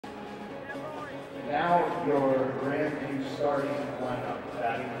Now your Grandview starting lineup.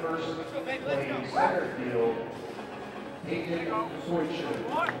 Batting first, playing center field, Payton Soicher.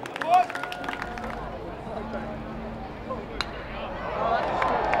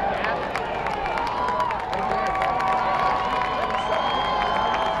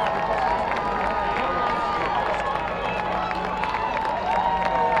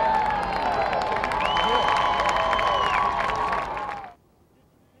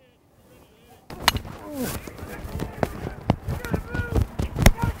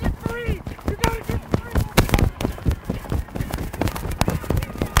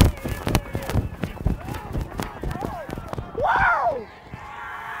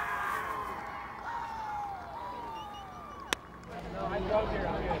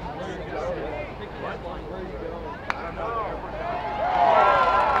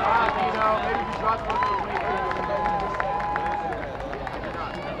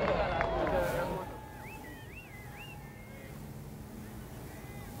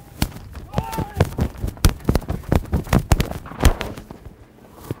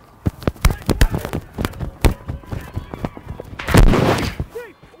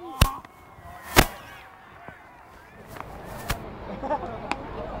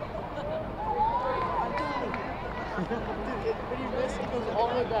 When you miss, it goes all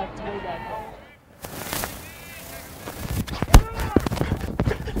the way back to way back.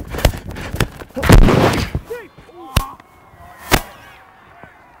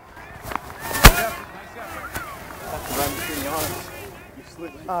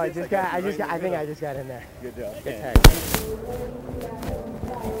 Oh, I think I just got in there. Good job. Good tag.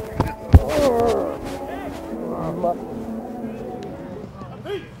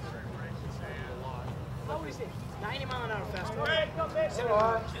 What is it? 90 mile an hour fastball.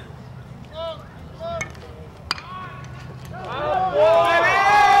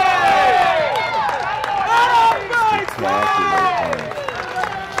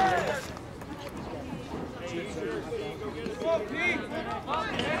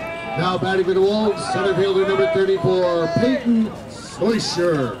 Now batting for the Wolves, center fielder number 34, Payton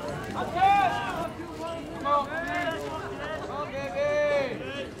Soicher.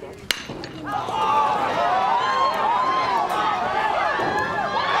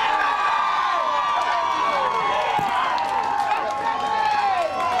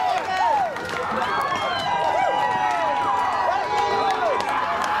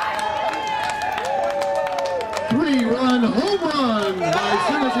 Three-run home run by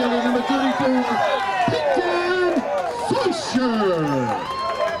center fielder number 34, Payton Soicher.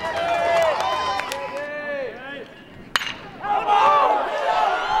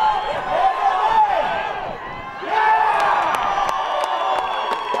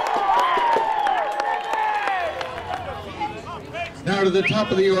 Now to the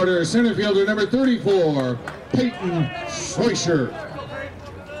top of the order, center fielder number 34, Payton Soicher.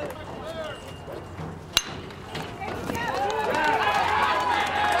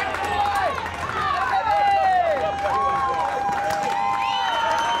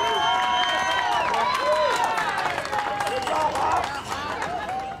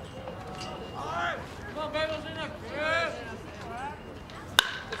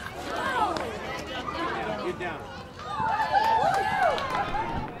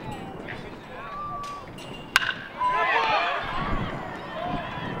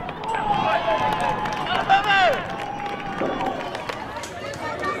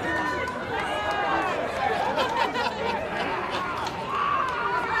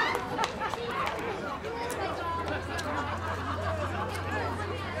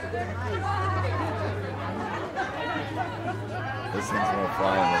 This thing's gonna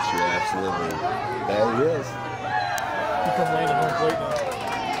fly unless you're absolutely. There he is. You come land on home plate now.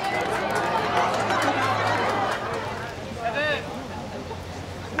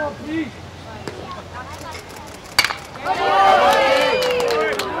 Come on, please.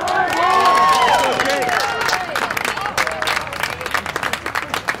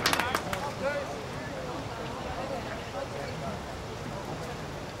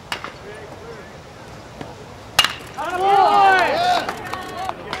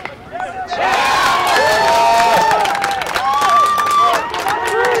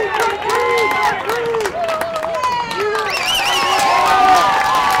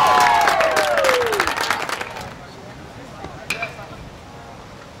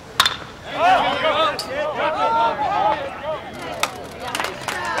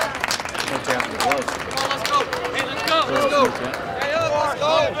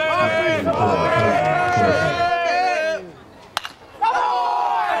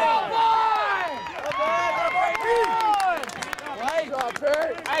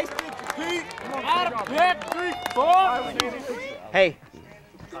 Hey, Hey,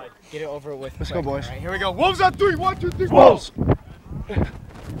 get it over with. Let's go, boys. All right, here we go. Wolves on 3. 1, 2, 3. Wolves.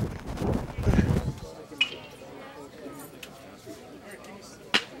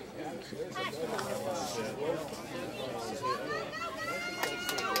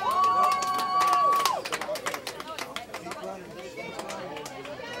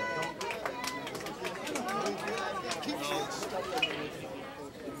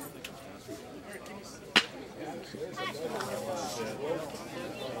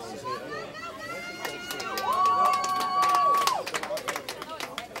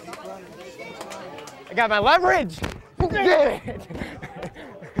 I got my leverage. Get it.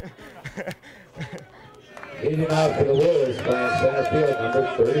 Leading out for the Wolves, playing center field, number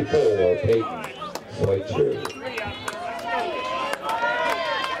 34, Payton Soicher.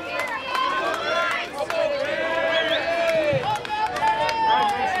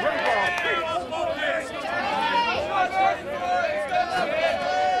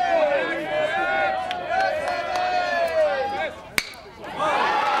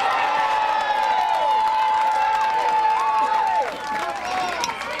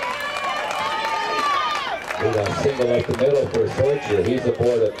 Single up the middle for Soicher. He's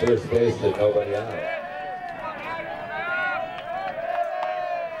aboard at first base with nobody out.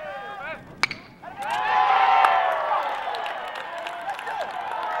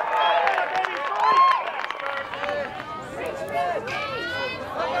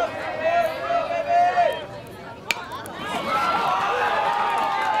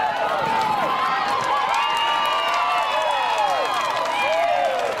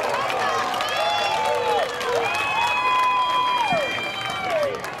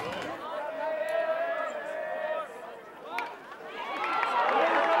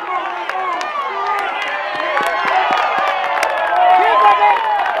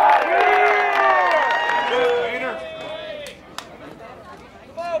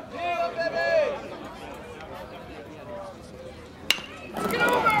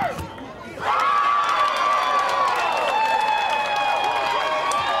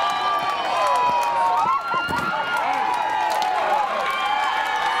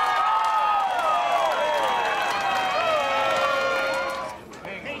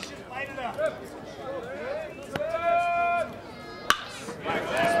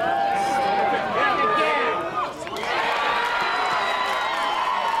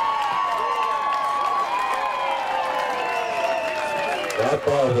 That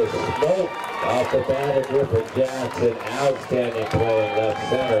ball was smoked off the bat of Griffin Johnson. Outstanding play in left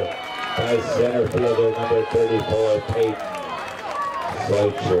center by center fielder number 34, Payton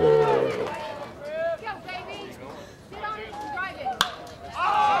Soicher.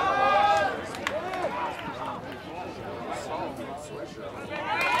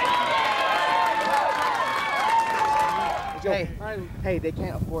 Hey, they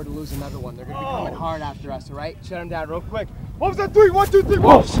can't afford to lose another one. They're going to be coming hard after us, all right? Shut them down real quick. Wolves on 3. 1, 2, 3.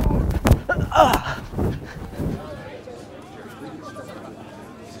 Wolves!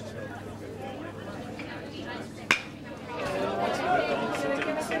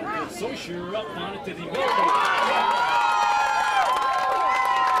 Soicher up on it to the middle.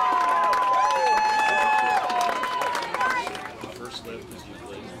 First left is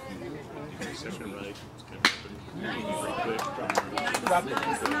usually second right. Drop it.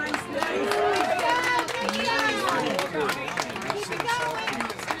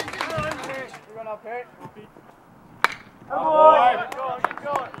 Run up, Pete. Oh, keep going, keep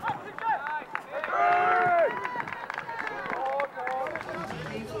going.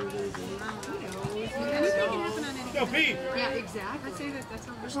 Go, Pete. Yeah, exactly. I'd say that's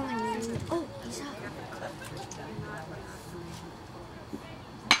all. There's only one. Oh, he's up.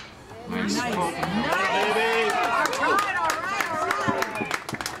 Nice. Nice. Baby. All right, all right, all right.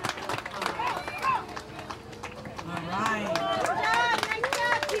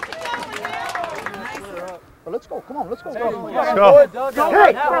 All right. But let's go. Come on, let's go. Let's go.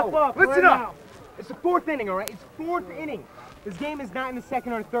 Hey, listen up. It's the 4th inning, all right? It's 4th inning. This game is not in the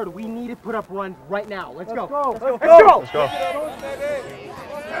 2nd or 3rd. We need to put up runs right now. Let's go. Let's go. Let's go. Let's go.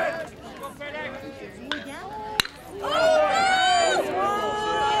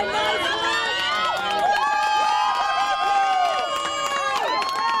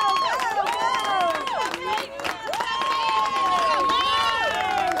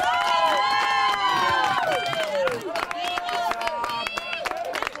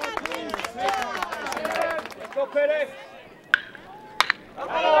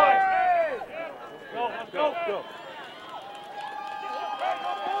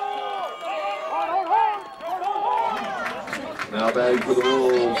 Now batting for the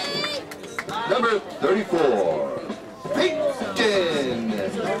Wolves, Number 34, Payton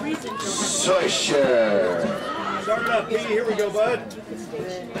Soicher. Start it up, P. Here we go, bud.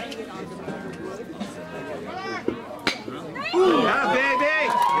 Ooh, yeah, baby!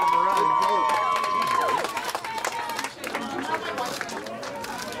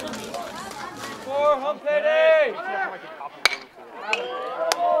 Four, home plate!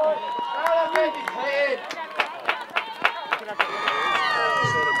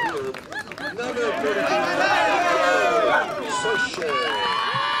 Number 35, Soicher.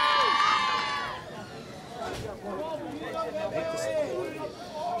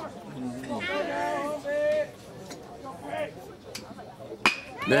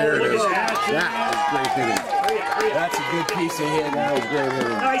 There it is. That was great hitting. That's a good piece of hitting. That was great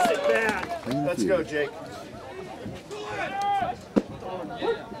hitting. Nice at bat. Let's go, Jake.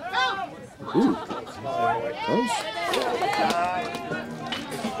 Ooh. Close.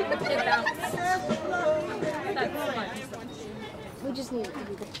 We just need it to be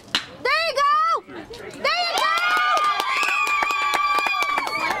good. There you go! There you go!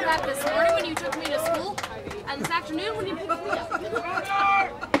 Like that this morning when you took me to school, and this afternoon when you picked me up.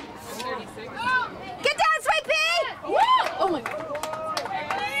 Get down, Sweet Pea! Woo! Oh my God.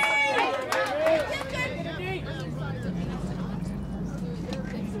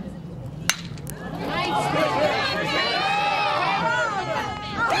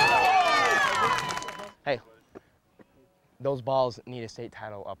 Hey, those balls need a state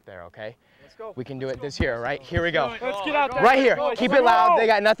title up there, okay? Let's go. We can do it this year, right? Here we go. Let's get out there. Right here. Keep it loud. They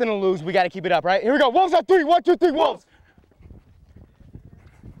got nothing to lose. We got to keep it up, right? Here we go. Wolves on three. 1, 2, 3, Wolves.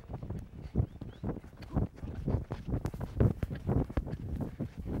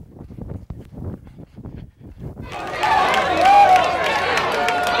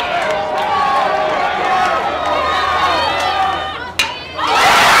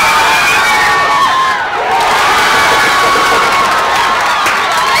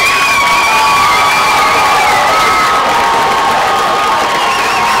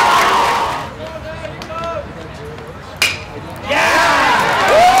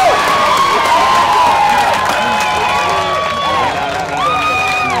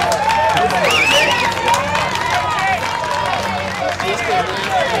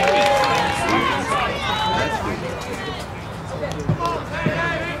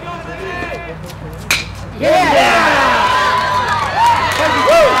 Yeah!